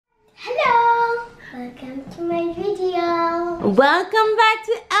to my video. Welcome back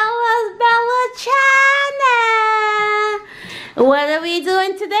to Ella's Bella channel. What are we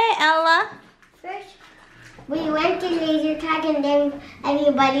doing today, Ella? First, we went to laser tag and then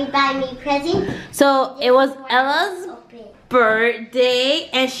everybody buy me presents. So it was Ella's birthday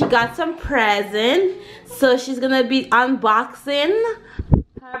and she got some present. So she's gonna be unboxing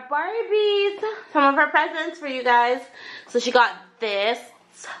her Barbies, some of her presents for you guys. So she got this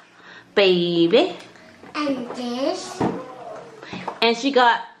baby. And this. And she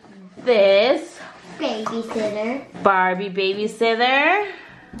got this Babysitter. Barbie babysitter.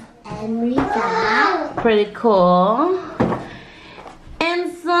 And that. Pretty cool.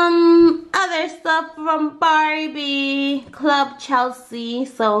 And some other stuff from Barbie Club Chelsea.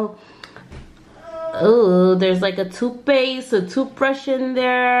 So, ooh, there's like a toothpaste, a toothbrush in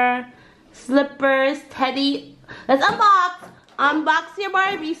there, slippers, teddy. Let's unbox. Unbox your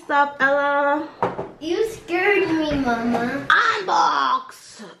Barbie stuff, Ella. You scared me, Mama.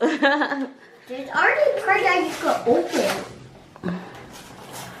 Unbox. There's already part that you could open.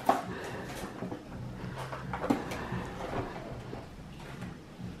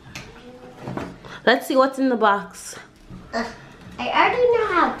 Let's see what's in the box. I already know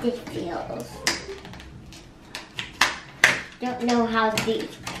how this feels. Don't know how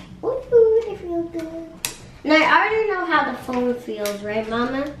these. Ooh, they feel good. And I already know how the phone feels, right,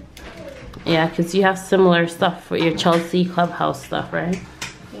 Mama? Yeah, because you have similar stuff for your Chelsea Clubhouse stuff, right?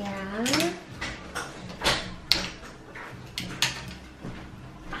 Yeah.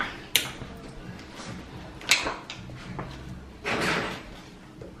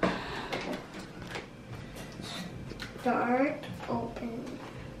 Start, open,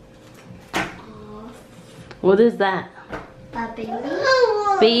 off. What is that? A baby.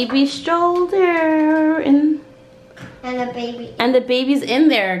 Baby stroller and And a baby. the baby's in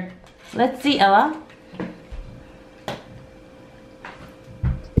there. Let's see, Ella.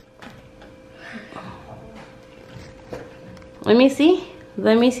 Let me see.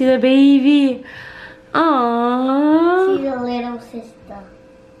 Let me see the baby. Aww. See the little sister.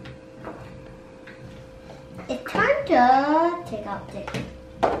 It's time to take out this.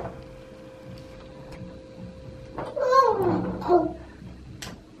 Oh.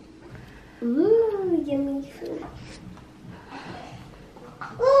 Ooh, yummy food.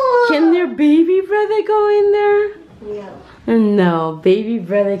 Can their baby brother go in there? No. No, baby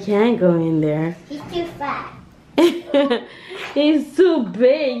brother can't go in there. He's too fat. He's too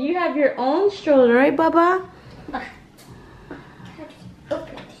big. You have your own stroller, right, Baba?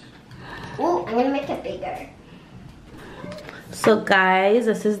 Open it. Oh, I'm gonna make it bigger. So guys,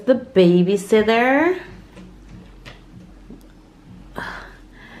 this is the babysitter.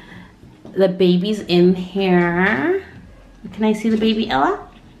 The baby's in here. Can I see the baby, Ella?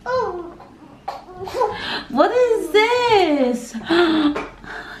 Oh. What is this?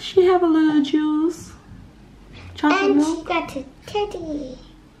 She have a little juice. Chocolate And milk. she got a teddy.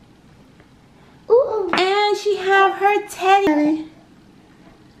 Ooh. And she have her teddy.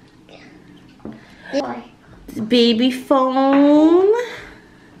 Baby phone.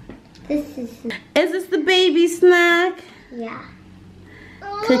 This is. Is this the baby snack? Yeah.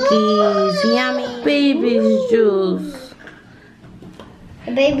 Cookies, yummy. Baby's juice.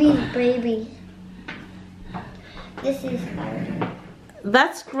 The baby's baby. This is her.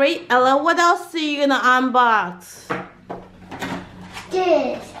 That's great, Ella. What else are you gonna unbox?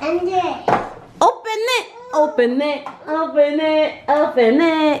 This and this. Open it, open it, open it, open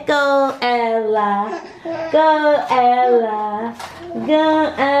it. Go, Ella. Go, Ella.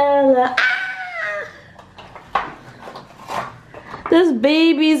 Go, Ella. Ah! This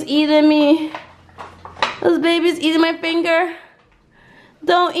baby's eating me. This baby's eating my finger.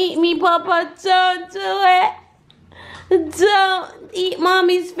 Don't eat me, Papa. Don't do it. Don't eat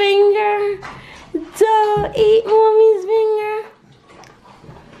Mommy's finger. Don't eat Mommy's finger.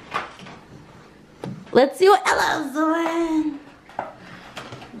 Let's see what Ella's doing.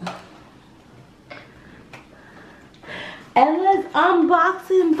 Ella's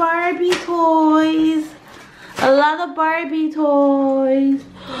unboxing Barbie toys. A lot of Barbie toys.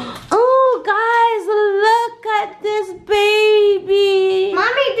 Oh, guys, look at this baby.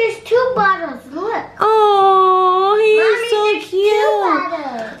 Mommy, there's 2 bottles. Look. Oh, he's Mommy, so there's 2 cute.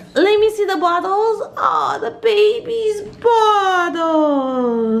 bottles. Let me see the bottles. Oh, the baby's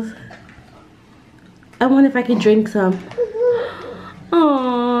bottles. I wonder if I can drink some.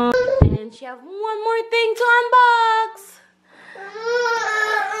 Oh, and she has one more thing to unbox.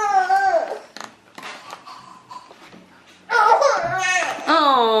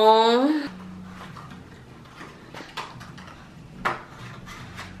 Oh.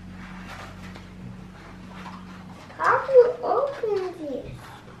 one of these.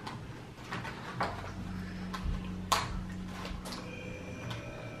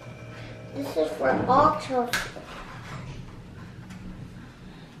 This is for all children.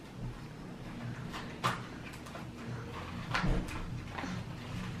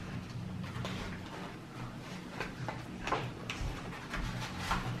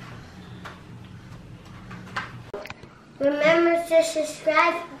 Remember to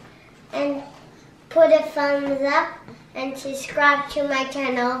subscribe and put a thumbs up and subscribe to my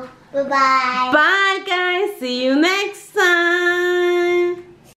channel. Bye-bye. Bye, guys. See you next time.